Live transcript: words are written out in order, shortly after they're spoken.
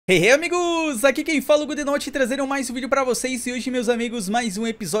Hey, amigos! Aqui quem fala é o GodenoTV, trazendo mais um vídeo pra vocês. E hoje, meus amigos, mais um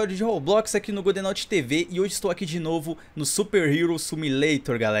episódio de Roblox aqui no GodenoTV. E hoje estou aqui de novo no Super-herois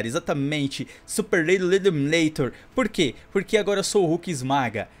Simulator, galera. Exatamente, Super-herois Simulator. Por quê? Porque agora eu sou o Hulk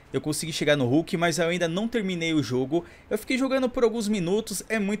Esmaga. Eu consegui chegar no Hulk, mas eu ainda não terminei o jogo. Eu fiquei jogando por alguns minutos,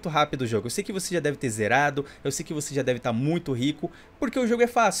 é muito rápido o jogo. Eu sei que você já deve ter zerado, eu sei que você já deve estar muito rico, porque o jogo é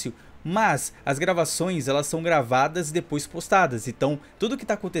fácil. Mas as gravações, elas são gravadas e depois postadas. Então tudo que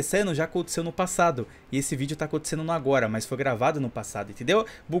tá acontecendo já aconteceu no passado. E esse vídeo tá acontecendo no agora, mas foi gravado no passado, entendeu?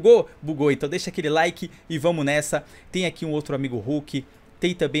 Bugou? Bugou. Então deixa aquele like e vamos nessa. Tem aqui um outro amigo Hulk.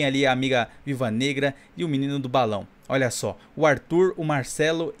 Tem também ali a amiga Viva Negra e o menino do balão. Olha só, o Arthur, o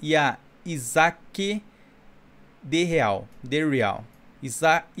Marcelo e a Isaac de Real.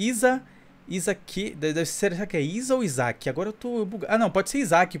 Isaac, será que é Isa ou Isaac? Agora eu tô bugado. Ah não, pode ser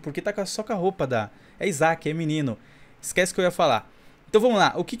Isaac, porque tá só com a roupa da... É Isaac, é menino. Esquece que eu ia falar. Então vamos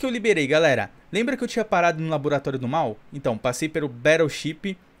lá, o que que eu liberei, galera? Lembra que eu tinha parado no Laboratório do Mal? Então, passei pelo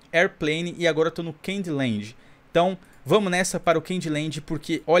Battleship, Airplane e agora eu tô no Candyland. Então, vamos nessa para o Candyland,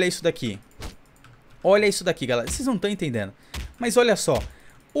 porque olha isso daqui. Olha isso daqui, galera. Vocês não estão entendendo. Mas olha só,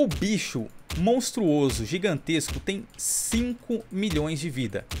 o bicho monstruoso, gigantesco, tem 5 milhões de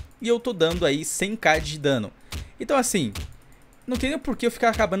vida. E eu tô dando aí 100k de dano. Então assim, não tem nem por que eu ficar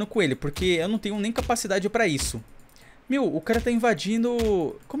acabando com ele, porque eu não tenho nem capacidade pra isso. Meu, o cara tá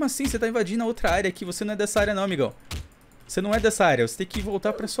invadindo... Como assim? Você tá invadindo a outra área aqui? Você não é dessa área não, amigão. Você não é dessa área, você tem que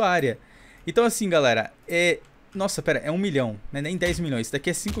voltar pra sua área. Então assim, galera, Nossa, pera, é 1 milhão, né? Nem 10 milhões, isso daqui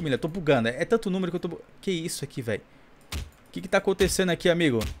é 5 milhões, eu tô bugando. É tanto número que eu tô... Que isso aqui, velho? O que tá acontecendo aqui,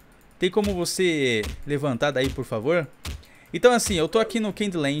 amigo? Tem como você levantar daí, por favor? Então assim, eu tô aqui no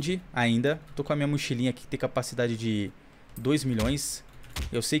Candyland ainda. Tô com a minha mochilinha aqui que tem capacidade de 2 milhões.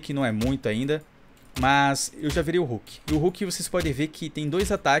 Eu sei que não é muito ainda, mas eu já virei o Hulk. E o Hulk vocês podem ver que tem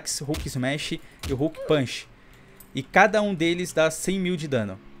dois ataques, o Hulk Smash e o Hulk Punch. E cada um deles dá 100 mil de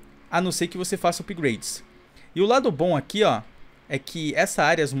dano, a não ser que você faça upgrades. E o lado bom aqui, ó, é que essa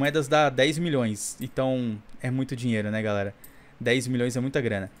área, as moedas dá 10 milhões. Então é muito dinheiro, né, galera? 10 milhões é muita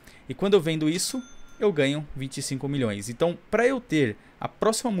grana. E quando eu vendo isso, eu ganho 25 milhões. Então, pra eu ter a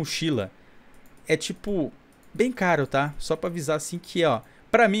próxima mochila, é tipo, bem caro, tá? Só pra avisar assim que, ó,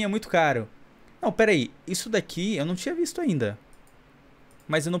 pra mim é muito caro. Não, pera aí, isso daqui eu não tinha visto ainda.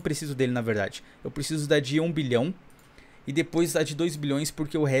 Mas eu não preciso dele, na verdade. Eu preciso da de 1 bilhão e depois a de 2 bilhões,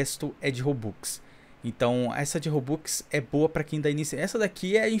 porque o resto é de Robux. Então, essa de Robux é boa pra quem dá início. Essa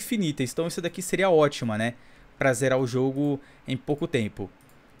daqui é infinita, então essa daqui seria ótima, né? Pra zerar o jogo em pouco tempo.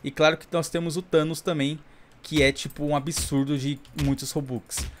 E claro que nós temos o Thanos também, que é tipo um absurdo de muitos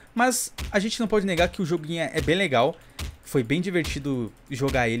Robux. Mas a gente não pode negar que o joguinho é bem legal. Foi bem divertido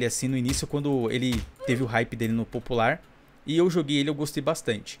jogar ele assim no início, quando ele teve o hype dele no popular. E eu joguei ele, eu gostei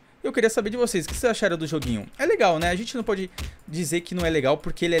bastante. Eu queria saber de vocês, o que vocês acharam do joguinho? É legal, né? A gente não pode dizer que não é legal,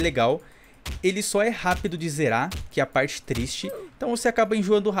 porque ele é legal. Ele só é rápido de zerar, que é a parte triste. Então você acaba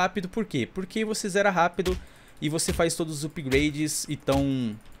enjoando rápido, por quê? Porque você zera rápido e você faz todos os upgrades.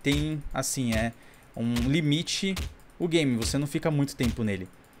 Então tem, assim, um limite o game, você não fica muito tempo nele.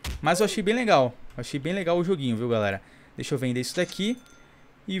 Mas eu achei bem legal o joguinho, viu, galera? Deixa eu vender isso daqui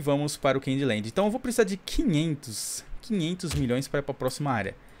e vamos para o Candyland. Então eu vou precisar de 500 milhões para ir para a próxima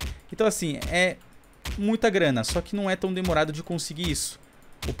área. Então assim, é muita grana, só que não é tão demorado de conseguir isso.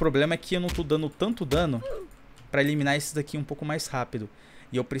 O problema é que eu não tô dando tanto dano para eliminar esses daqui um pouco mais rápido.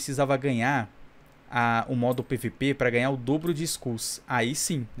 E eu precisava ganhar o modo PVP para ganhar o dobro de skulls. Aí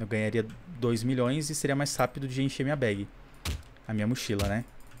sim, eu ganharia 2 milhões e seria mais rápido de encher minha bag. A minha mochila, né?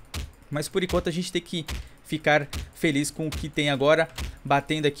 Mas por enquanto a gente tem que ficar feliz com o que tem agora.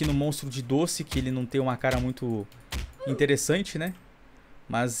 Batendo aqui no monstro de doce, que ele não tem uma cara muito interessante, né?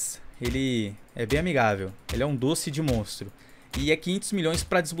 Mas ele é bem amigável. Ele é um doce de monstro. E é 500 milhões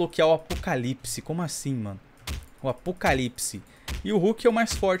pra desbloquear o Apocalipse. Como assim, mano? O Apocalipse. E o Hulk é o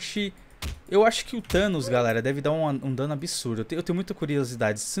mais forte. Eu acho que o Thanos, galera, deve dar um dano absurdo. Eu tenho muita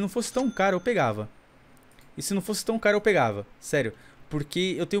curiosidade. Se não fosse tão caro, eu pegava. E se não fosse tão caro, eu pegava. Sério.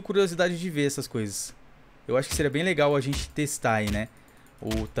 Porque eu tenho curiosidade de ver essas coisas. Eu acho que seria bem legal a gente testar aí, né?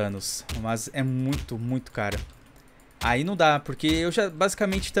 O Thanos. Mas é muito, muito caro. Aí não dá, porque eu já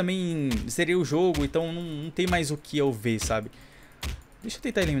basicamente também zerei o jogo, então não tem mais o que eu ver, sabe? Deixa eu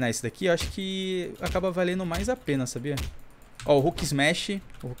tentar eliminar esse daqui, eu acho que acaba valendo mais a pena, sabia? Ó, o Hulk Smash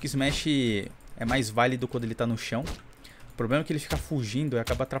é mais válido quando ele tá no chão. O problema é que ele fica fugindo e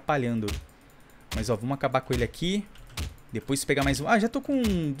acaba atrapalhando. Mas ó, vamos acabar com ele aqui. Depois pegar mais um... Ah, já tô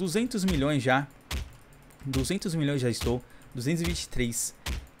com 200 milhões já. 200 milhões já estou. 223.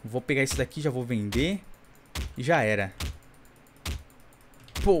 Vou pegar esse daqui, já vou vender. E já era.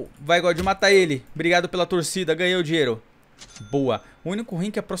 Pô, vai, God, matar ele. Obrigado pela torcida, ganhei o dinheiro. Boa. O único ruim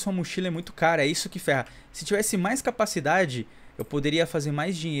é que a próxima mochila é muito cara, é isso que ferra. Se tivesse mais capacidade, eu poderia fazer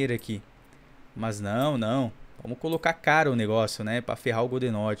mais dinheiro aqui. Mas não, não. Vamos colocar caro o negócio, né? Pra ferrar o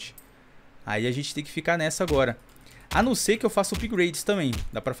GodenoTV. Aí a gente tem que ficar nessa agora. A não ser que eu faça upgrades também.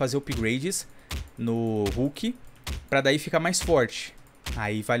 Dá pra fazer upgrades no Hulk, pra daí ficar mais forte.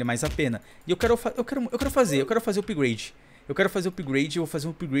 Aí vale mais a pena. E eu quero fazer upgrade. Eu quero fazer upgrade, eu vou fazer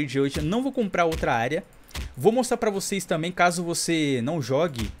um upgrade hoje. Eu não vou comprar outra área. Vou mostrar pra vocês também, caso você não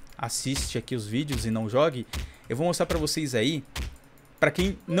jogue, assiste aqui os vídeos e não jogue. Eu vou mostrar pra vocês aí, pra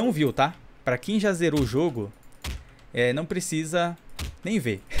quem não viu, tá? Pra quem já zerou o jogo, não precisa nem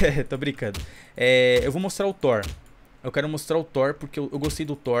ver. Tô brincando. Eu vou mostrar o Thor. Eu quero mostrar o Thor porque eu gostei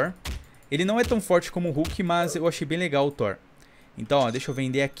do Thor. Ele não é tão forte como o Hulk, mas eu achei bem legal o Thor. Então, ó, deixa eu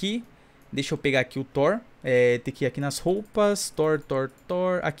vender aqui. Deixa eu pegar aqui o Thor. Tem que ir aqui nas roupas. Thor.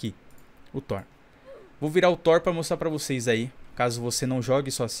 Aqui. O Thor. Vou virar o Thor pra mostrar pra vocês aí. Caso você não jogue,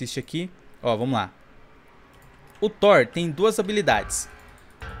 só assiste aqui. Ó, vamos lá. O Thor tem duas habilidades.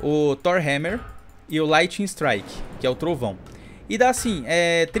 O Thor Hammer e o Lightning Strike, que é o trovão. E dá assim,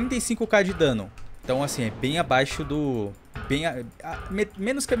 35k de dano. Então assim, é bem abaixo do...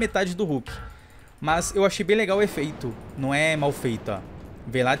 menos que a metade do Hulk. Mas eu achei bem legal o efeito. Não é mal feito, ó.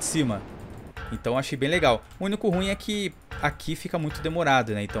 Vem lá de cima. Então achei bem legal. O único ruim é que aqui fica muito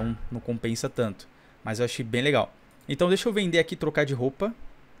demorado, né? Então não compensa tanto. Mas eu achei bem legal. Então deixa eu vender aqui, trocar de roupa.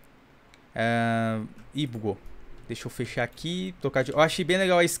 Ih, bugou. Deixa eu fechar aqui, trocar de... Eu achei bem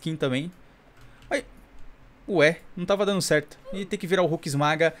legal a skin também. Ai. Ué, não tava dando certo. E tem que virar o Hulk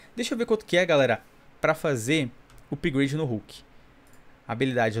esmaga. Deixa eu ver quanto que é, galera, pra fazer o upgrade no Hulk.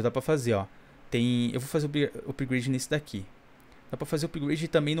 Habilidade já dá pra fazer, ó. Eu vou fazer o upgrade nesse daqui. Dá pra fazer o upgrade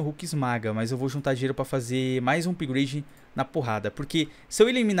também no Hulk esmaga, mas eu vou juntar dinheiro pra fazer mais um upgrade na porrada. Porque se eu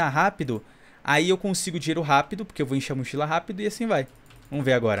eliminar rápido, aí eu consigo dinheiro rápido, porque eu vou encher a mochila rápido e assim vai. Vamos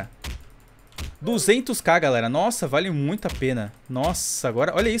ver agora. 200k, galera. Nossa, vale muito a pena. Nossa,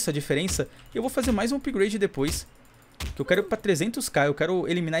 agora, olha isso, a diferença. Eu vou fazer mais um upgrade depois. Que eu quero ir pra 300k. Eu quero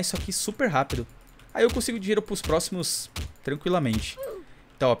eliminar isso aqui super rápido. Aí eu consigo dinheiro pros próximos tranquilamente.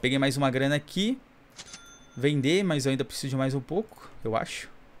 Então, ó, peguei mais uma grana aqui. Vender, mas eu ainda preciso de mais um pouco, eu acho.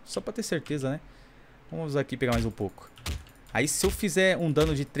 Só pra ter certeza, né? Vamos aqui pegar mais um pouco. Aí se eu fizer um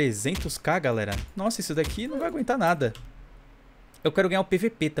dano de 300k, galera... Nossa, isso daqui não vai aguentar nada. Eu quero ganhar o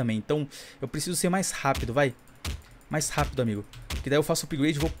PVP também, então eu preciso ser mais rápido, vai. Mais rápido, amigo. Que daí eu faço o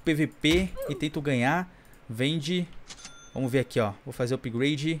upgrade, vou pro PVP e tento ganhar. Vende. Vamos ver aqui, ó. Vou fazer o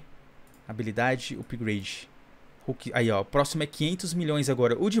upgrade. Habilidade, upgrade. Hulk. Aí, ó. O próximo é 500 milhões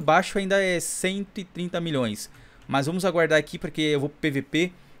agora. O de baixo ainda é 130 milhões. Mas vamos aguardar aqui porque eu vou pro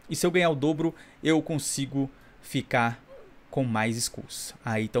PVP. E se eu ganhar o dobro, eu consigo ficar com mais skulls.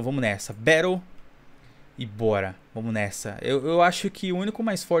 Aí, então vamos nessa. Battle. E bora, vamos nessa. Eu acho que o único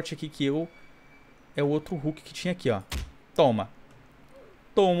mais forte aqui que eu é o outro Hulk que tinha aqui, ó. Toma.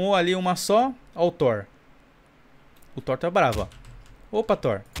 Tomou ali uma só. Ó o Thor. O Thor tá bravo, ó. Opa,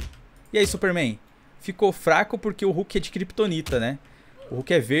 Thor. E aí, Superman? Ficou fraco porque o Hulk é de kryptonita, né? O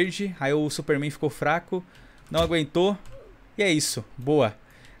Hulk é verde, aí o Superman ficou fraco. Não aguentou. E é isso, boa.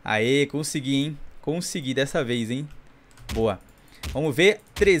 Aê, consegui, hein? Consegui dessa vez, hein? Boa. Vamos ver,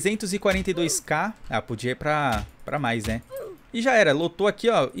 342k. Ah, podia ir pra mais, né? E já era, lotou aqui,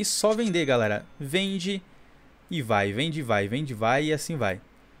 ó. E só vender, galera. Vende e vai, vende, vai, vende, vai e assim vai.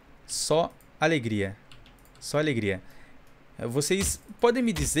 Só alegria. Só alegria. Vocês podem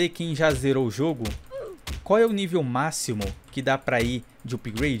me dizer, quem já zerou o jogo, qual é o nível máximo que dá pra ir de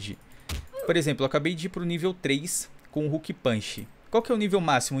upgrade? Por exemplo, eu acabei de ir pro nível 3 com o Hulk Punch. Qual que é o nível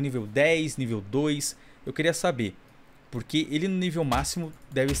máximo? Nível 10, nível 2? Eu queria saber. Porque ele no nível máximo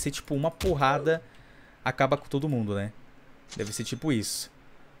deve ser tipo uma porrada, acaba com todo mundo, né? Deve ser tipo isso.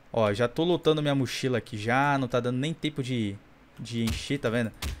 Ó, já tô lotando minha mochila aqui já, não tá dando nem tempo de encher, tá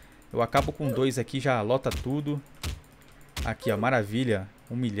vendo? Eu acabo com 2 aqui, já lota tudo. Aqui, ó, maravilha,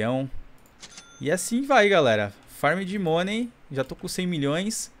 1 milhão. E assim vai, galera. Farm de money, já tô com 100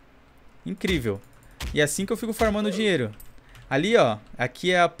 milhões. Incrível. E é assim que eu fico farmando dinheiro. Ali, ó,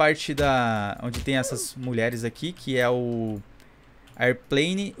 aqui é a parte da onde tem essas mulheres aqui, que é o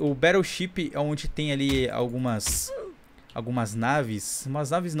Airplane. O Battleship é onde tem ali algumas naves.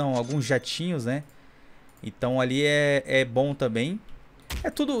 Umas naves não, alguns jatinhos, né? Então ali é bom também.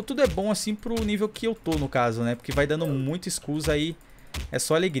 Tudo é bom assim pro nível que eu tô, no caso, né? Porque vai dando muito skulls aí, é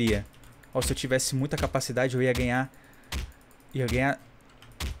só alegria. Ó, se eu tivesse muita capacidade eu ia ganhar...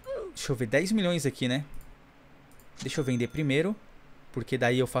 Deixa eu ver, 10 milhões aqui, né? Deixa eu vender primeiro, porque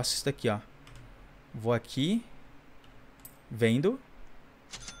daí eu faço isso daqui, ó. Vou aqui. Vendo.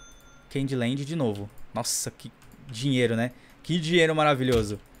 Candyland de novo. Nossa, que dinheiro, né? Que dinheiro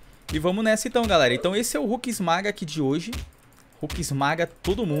maravilhoso. E vamos nessa então, galera. Então esse é o Hulk Esmaga aqui de hoje. Hulk Esmaga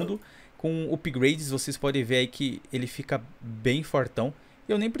todo mundo. Com upgrades, vocês podem ver aí que ele fica bem fortão.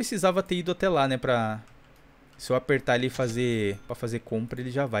 Eu nem precisava ter ido até lá, né? Se eu apertar ali pra fazer compra,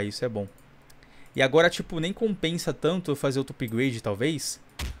 ele já vai. Isso é bom. E agora, tipo, nem compensa tanto eu fazer outro upgrade, talvez.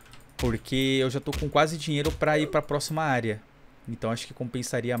 Porque eu já tô com quase dinheiro pra ir pra próxima área. Então acho que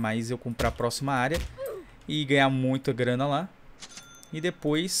compensaria mais eu comprar a próxima área e ganhar muita grana lá. E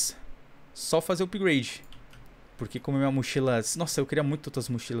depois só fazer o upgrade. Porque como minha mochila... Nossa, eu queria muito outras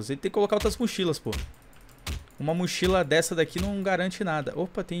mochilas. Ele tem que colocar outras mochilas, pô. Uma mochila dessa daqui não garante nada.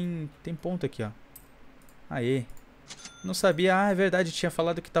 Opa, tem ponto aqui, ó. Aê. Não sabia. Ah, é verdade. Tinha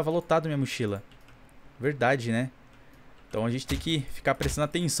falado que tava lotado minha mochila. Verdade, né? Então a gente tem que ficar prestando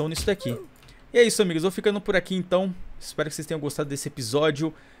atenção nisso daqui. E é isso, amigos. Vou ficando por aqui, então. Espero que vocês tenham gostado desse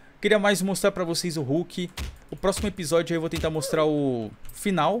episódio. Queria mais mostrar pra vocês o Hulk. O próximo episódio aí eu vou tentar mostrar o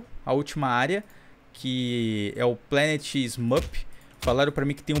final, a última área, que é o Planet Smup. Falaram pra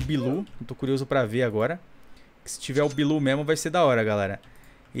mim que tem um Bilu. Eu tô curioso pra ver agora. Se tiver o Bilu mesmo vai ser da hora, galera.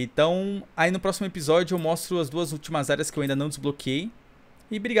 Então, aí no próximo episódio eu mostro as duas últimas áreas que eu ainda não desbloqueei.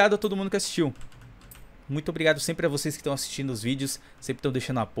 E obrigado a todo mundo que assistiu. Muito obrigado sempre a vocês que estão assistindo os vídeos. Sempre estão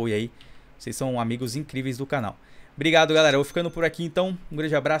deixando apoio aí. Vocês são amigos incríveis do canal. Obrigado, galera. Eu vou ficando por aqui, então. Um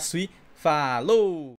grande abraço e falou!